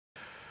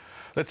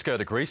Let's go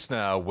to Greece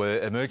now, where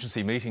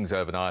emergency meetings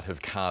overnight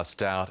have cast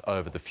doubt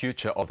over the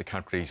future of the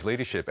country's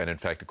leadership. And in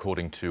fact,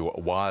 according to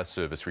wire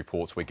service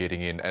reports we're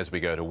getting in as we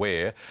go to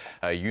air,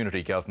 a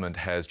unity government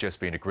has just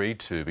been agreed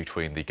to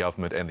between the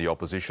government and the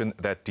opposition.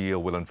 That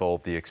deal will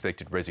involve the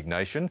expected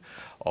resignation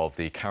of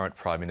the current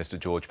Prime Minister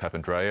George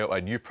Papandreou. A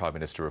new Prime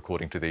Minister,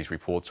 according to these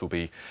reports, will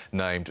be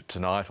named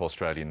tonight,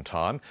 Australian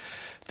time.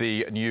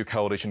 The new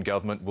coalition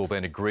government will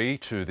then agree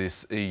to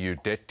this EU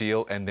debt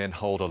deal and then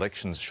hold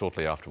elections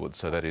shortly afterwards.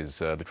 So that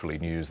is literally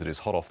news that is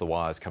hot off the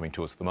wires coming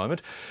to us at the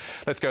moment.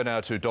 Let's go now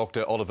to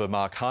Dr Oliver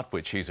Marc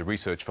Hartwich. He's a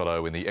research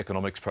fellow in the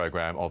economics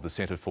program of the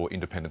Centre for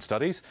Independent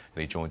Studies,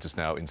 and he joins us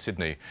now in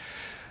Sydney.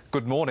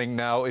 Good morning.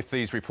 Now, if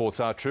these reports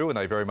are true, and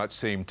they very much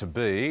seem to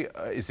be,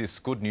 is this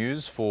good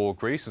news for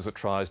Greece as it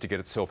tries to get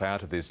itself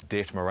out of this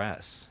debt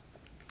morass?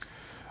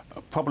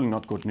 Probably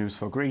not good news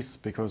for Greece,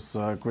 because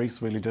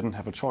Greece really didn't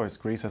have a choice.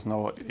 Greece has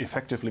now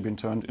effectively been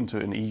turned into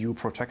an EU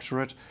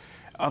protectorate.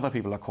 Other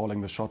people are calling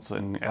the shots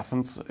in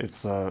Athens.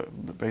 It's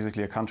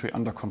basically a country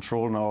under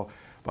control now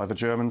by the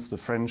Germans, the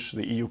French,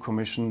 the EU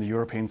Commission, the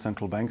European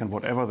Central Bank, and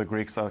whatever the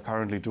Greeks are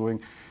currently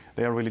doing,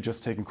 they are really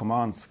just taking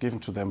commands given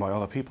to them by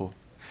other people.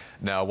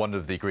 Now, one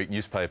of the Greek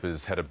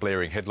newspapers had a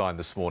blaring headline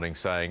this morning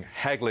saying,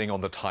 haggling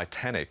on the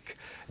Titanic.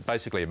 It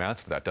basically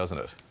amounts to that, doesn't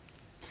it?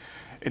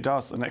 It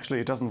does, and actually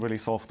it doesn't really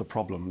solve the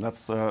problem.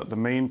 That's the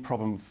main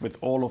problem with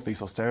all of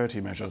these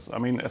austerity measures. I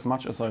mean, as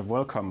much as I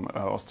welcome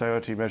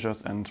austerity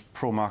measures and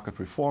pro-market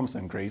reforms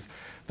in Greece,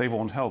 they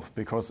won't help,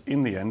 because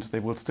in the end they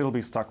will still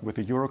be stuck with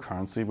the euro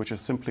currency, which is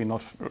simply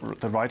not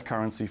the right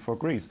currency for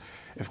Greece.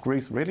 If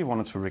Greece really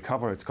wanted to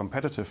recover its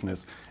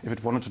competitiveness, if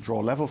it wanted to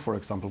draw level, for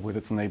example, with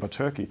its neighbor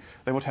Turkey,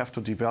 they would have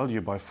to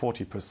devalue by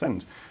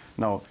 40%.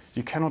 Now,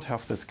 you cannot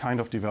have this kind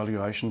of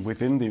devaluation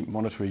within the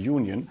monetary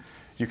union.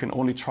 You can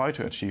only try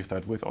to achieve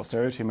that with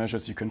austerity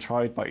measures. You can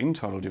try it by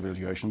internal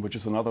devaluation, which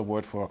is another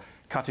word for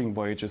cutting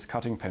wages,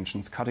 cutting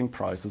pensions, cutting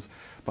prices.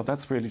 But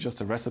that's really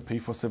just a recipe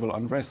for civil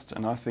unrest.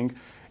 And I think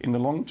in the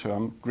long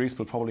term, Greece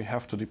will probably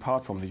have to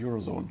depart from the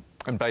Eurozone.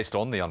 And based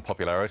on the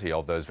unpopularity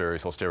of those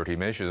various austerity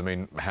measures, I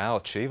mean, how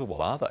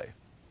achievable are they?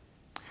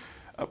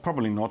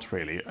 Probably not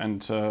really.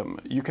 And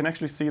you can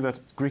actually see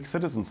that Greek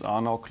citizens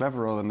are now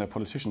cleverer than their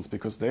politicians,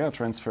 because they are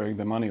transferring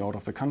the money out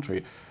of the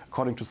country.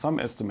 According to some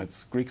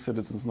estimates, Greek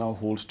citizens now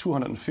hold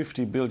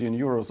 250 billion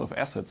euros of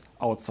assets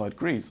outside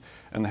Greece.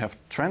 And they have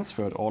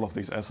transferred all of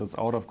these assets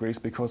out of Greece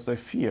because they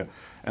fear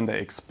and they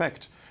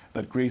expect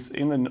that Greece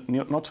in the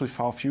not too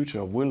far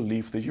future will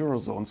leave the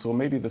Eurozone. So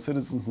maybe the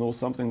citizens know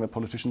something that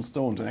politicians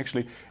don't. And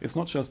actually, it's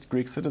not just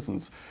Greek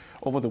citizens.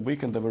 Over the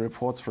weekend, there were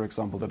reports, for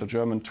example, that a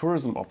German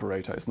tourism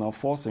operator is now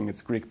forcing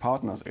its Greek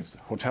partners, its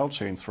hotel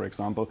chains, for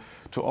example,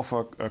 to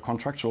offer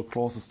contractual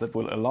clauses that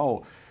will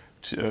allow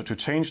to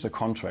change the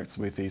contracts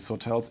with these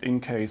hotels in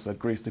case that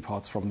Greece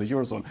departs from the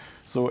Eurozone.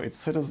 So its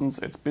citizens,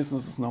 its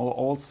businesses now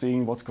all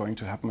seeing what's going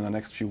to happen in the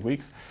next few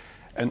weeks.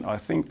 And I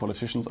think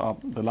politicians are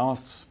the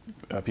last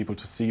people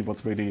to see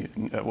what's really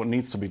what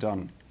needs to be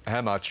done.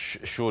 How much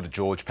should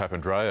George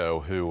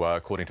Papandreou, who,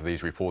 according to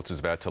these reports, is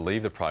about to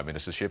leave the Prime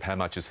Ministership, how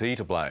much is he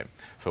to blame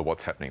for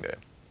what's happening there?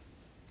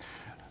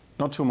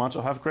 Not too much.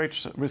 I have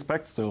great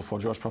respect still for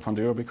George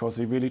Papandreou, because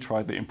he really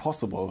tried the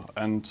impossible.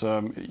 And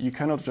you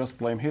cannot just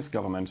blame his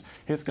government.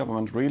 His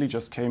government really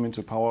just came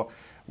into power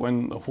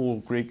when the whole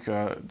Greek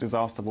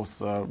disaster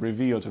was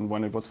revealed, and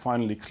when it was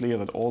finally clear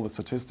that all the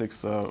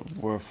statistics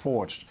were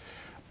forged.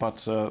 But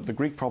the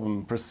Greek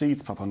problem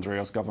precedes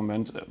Papandreou's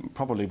government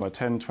probably by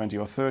 10, 20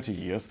 or 30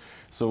 years.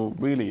 So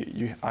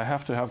really, I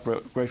have to have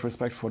great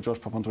respect for George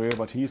Papandreou,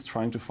 but he's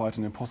trying to fight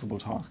an impossible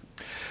task.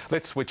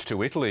 Let's switch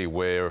to Italy,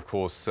 where, of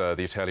course,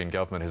 the Italian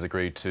government has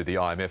agreed to the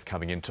IMF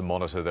coming in to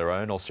monitor their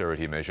own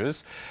austerity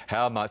measures.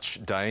 How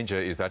much danger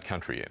is that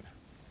country in?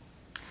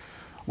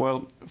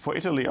 Well, for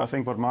Italy, I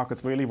think what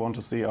markets really want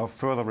to see are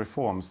further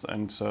reforms.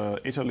 And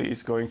Italy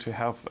is going to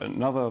have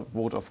another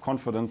vote of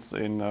confidence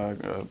in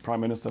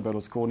Prime Minister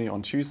Berlusconi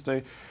on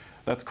Tuesday.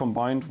 That's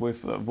combined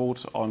with a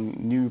vote on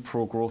new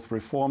pro-growth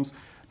reforms.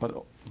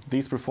 But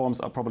these reforms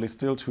are probably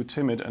still too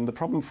timid. And the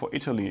problem for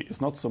Italy is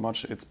not so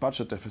much its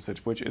budget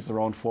deficit, which is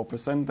around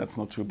 4%. That's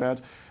not too bad.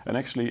 And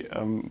actually,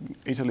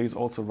 Italy is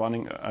also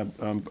running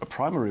a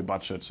primary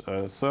budget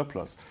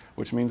surplus,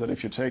 which means that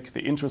if you take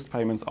the interest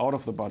payments out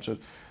of the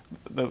budget,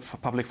 the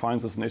public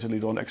finances in Italy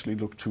don't actually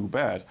look too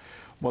bad.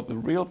 What the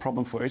real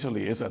problem for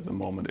Italy is at the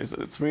moment is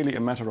it's really a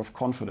matter of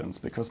confidence,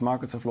 because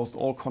markets have lost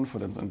all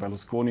confidence in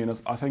Berlusconi.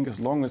 And I think as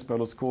long as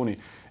Berlusconi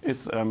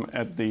is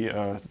at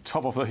the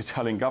top of the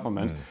Italian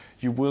government,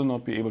 you will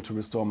not be able to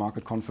restore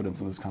market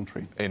confidence in this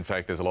country. In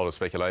fact, there's a lot of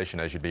speculation,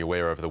 as you'd be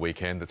aware over the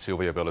weekend, that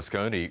Silvio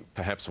Berlusconi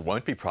perhaps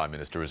won't be Prime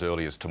Minister as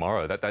early as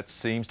tomorrow. That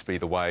seems to be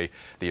the way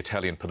the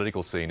Italian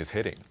political scene is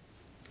heading.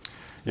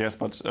 Yes,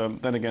 but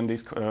then again,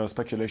 these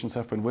speculations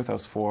have been with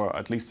us for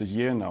at least a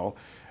year now.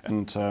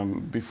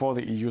 And before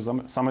the EU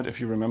summit,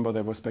 if you remember,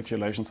 there were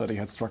speculations that he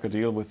had struck a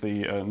deal with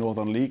the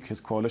Northern League,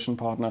 his coalition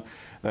partner,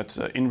 that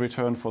in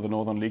return for the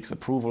Northern League's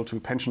approval to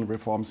pension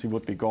reforms, he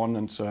would be gone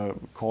and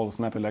call a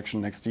snap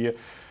election next year.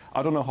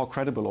 I don't know how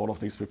credible all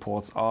of these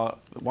reports are.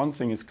 One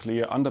thing is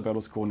clear, under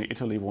Berlusconi,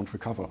 Italy won't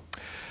recover.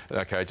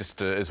 OK,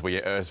 just as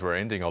we're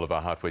ending, Oliver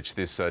Hartwich,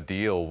 this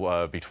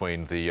deal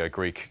between the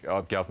Greek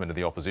government and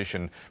the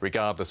opposition,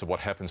 regardless of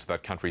what happens to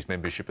that country's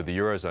membership of the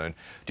Eurozone,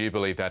 do you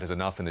believe that is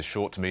enough in the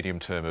short to medium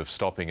term of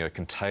stopping a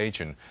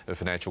contagion, a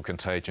financial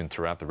contagion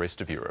throughout the rest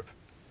of Europe?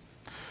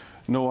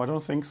 No, I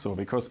don't think so,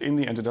 because in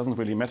the end it doesn't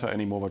really matter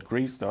anymore what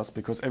Greece does,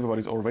 because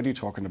everybody's already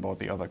talking about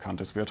the other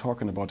countries. We are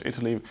talking about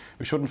Italy.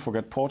 We shouldn't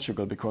forget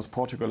Portugal, because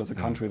Portugal is a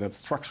country that's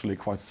structurally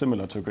quite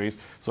similar to Greece.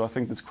 So I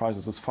think this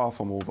crisis is far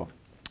from over.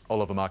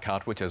 Oliver Marc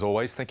Hartwich, as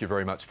always, thank you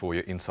very much for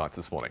your insights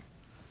this morning.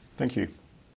 Thank you.